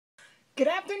Good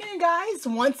afternoon, guys.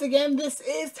 Once again, this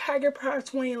is Tiger Power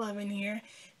 2011 here,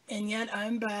 and yet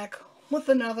I'm back with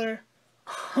another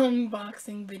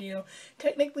unboxing video.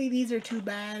 Technically, these are two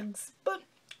bags, but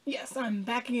yes, I'm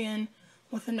back again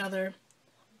with another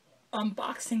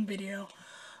unboxing video.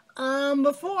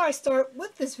 Before I start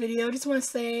with this video, I just want to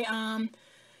say,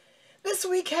 this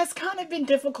week has kind of been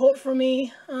difficult for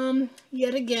me,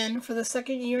 yet again, for the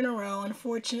second year in a row.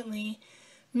 Unfortunately,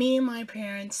 me and my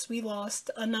parents, we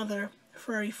lost another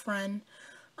furry friend.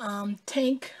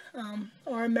 Tank,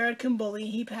 our American bully,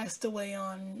 he passed away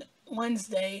on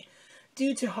Wednesday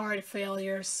due to heart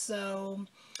failure. So,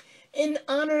 in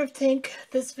honor of Tank,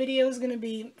 this video is going to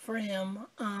be for him.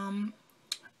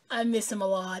 I miss him a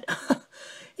lot.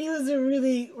 He was a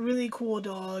really, really cool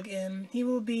dog, and he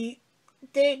will be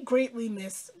greatly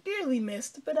missed, dearly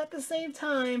missed, but at the same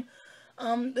time,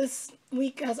 this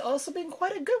week has also been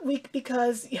quite a good week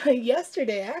because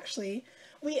yesterday, actually,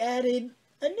 we added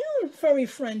a new furry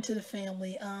friend to the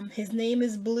family. His name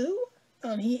is Blue.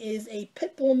 He is a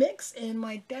pit bull mix, and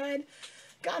my dad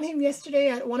got him yesterday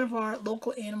at one of our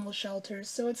local animal shelters.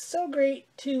 So it's so great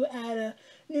to add a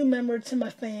new member to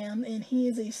my fam, and he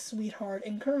is a sweetheart.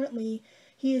 And currently,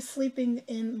 he is sleeping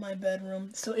in my bedroom.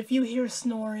 So if you hear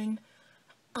snoring,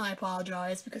 I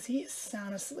apologize because he is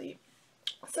sound asleep.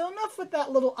 So enough with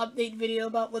that little update video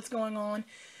about what's going on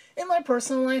in my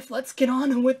personal life. Let's get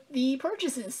on with the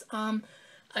purchases.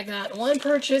 I got one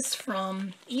purchase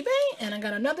from eBay, and I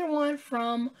got another one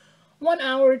from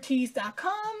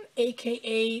onehourtees.com,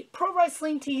 aka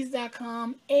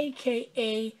prowrestlingtees.com,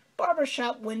 aka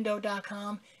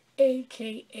barbershopwindow.com,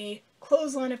 aka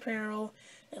clothesline apparel,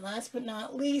 and last but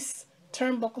not least,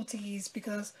 turnbuckle tees,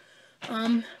 because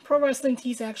Pro Wrestling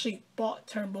Tees actually bought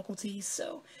Turnbuckle Tees,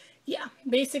 so yeah,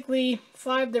 basically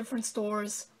 5 different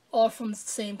stores, all from the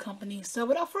same company. So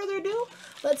without further ado,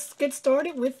 let's get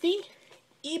started with the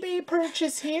eBay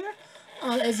purchase here.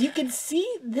 As you can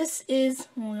see, this is,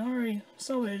 well, we already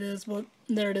saw what it is, but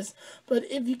there it is. But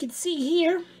if you can see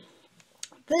here,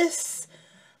 this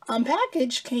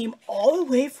package came all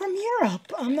the way from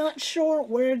Europe. I'm not sure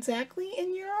where exactly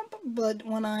in Europe, but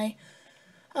when I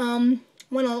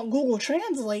went on Google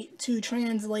Translate to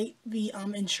translate the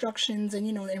instructions and,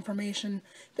 the information,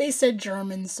 they said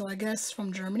German, so I guess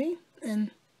from Germany.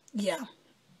 And yeah,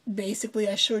 basically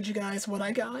I showed you guys what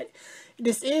I got.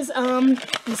 This is the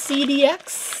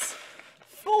CDX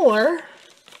for,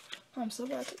 I'm so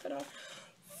glad I took that off,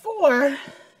 for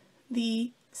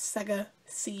the Sega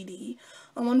CD.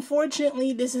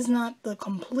 Unfortunately, this is not the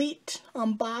complete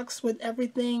box with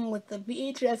everything, with the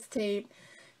VHS tape,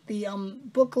 the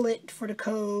booklet for the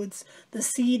codes, the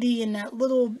CD, and that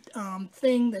little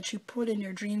thing that you put in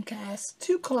your Dreamcast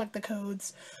to collect the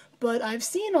codes. But I've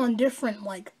seen on different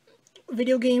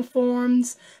video game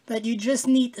forums that you just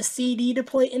need the CD to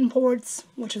play imports,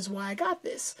 which is why I got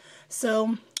this.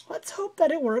 So let's hope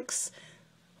that it works.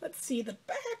 Let's see the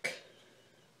back.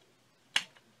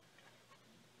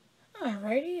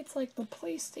 Alrighty, it's like the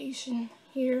PlayStation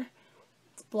here.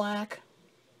 It's black.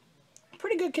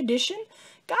 Pretty good condition.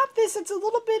 Got this. It's a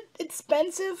little bit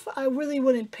expensive. I really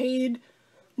wouldn't paid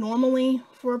normally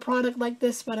for a product like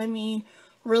this, but I mean,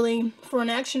 really, for an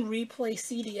Action Replay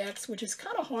CDX, which is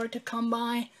kind of hard to come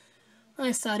by, I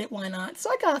decided why not. So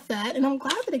I got that, and I'm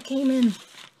glad that it came in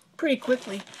pretty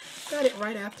quickly. Got it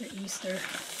right after Easter.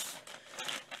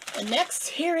 And next,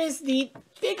 here is the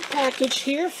big package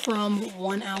here from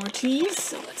 1 Hour Tees.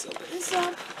 So let's open this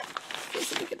up.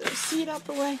 Let's get the receipt out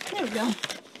the way. There we go.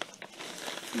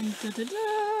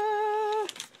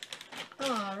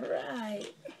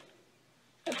 Alright.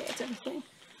 Okay, that's everything.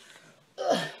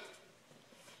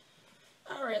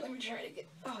 Alright, let me try to get...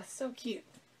 Oh, it's so cute.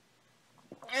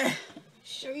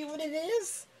 Show you what it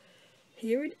is.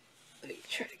 Here it... Let me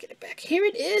try to get it back. Here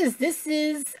it is. This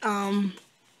is,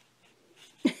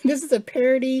 this is a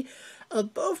parody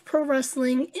of both pro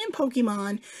wrestling and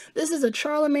Pokemon. This is a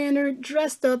Charmander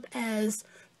dressed up as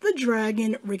the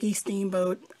Dragon Ricky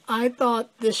Steamboat. I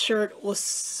thought this shirt was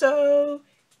so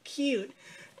cute,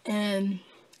 and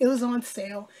it was on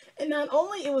sale. And not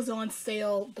only it was on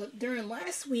sale, but during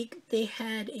last week they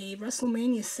had a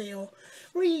WrestleMania sale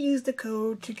where you use the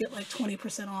code to get like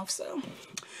 20% off. So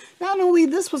not only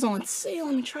this was on sale,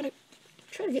 let me try to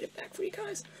get it back for you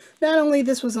guys. Not only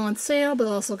this was on sale, but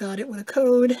I also got it with a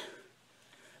code.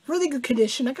 Really good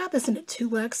condition. I got this in a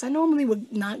 2X. I normally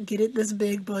would not get it this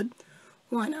big, but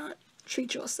why not?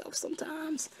 Treat yourself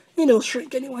sometimes. And it'll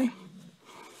shrink anyway.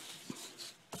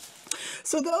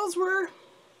 So those were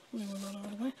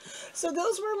So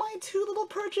those were my two little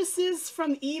purchases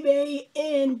from eBay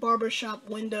and barbershop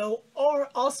window, or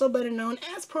also better known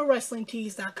as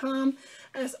ProWrestlingTees.com.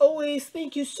 As always,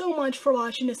 thank you so much for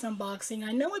watching this unboxing.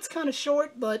 I know it's kind of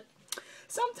short, but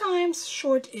sometimes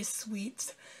short is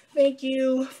sweet. Thank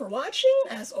you for watching,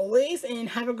 as always, and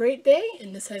have a great day.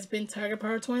 And this has been Tiger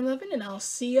Power 2011, and I'll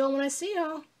see y'all when I see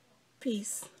y'all.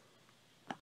 Peace.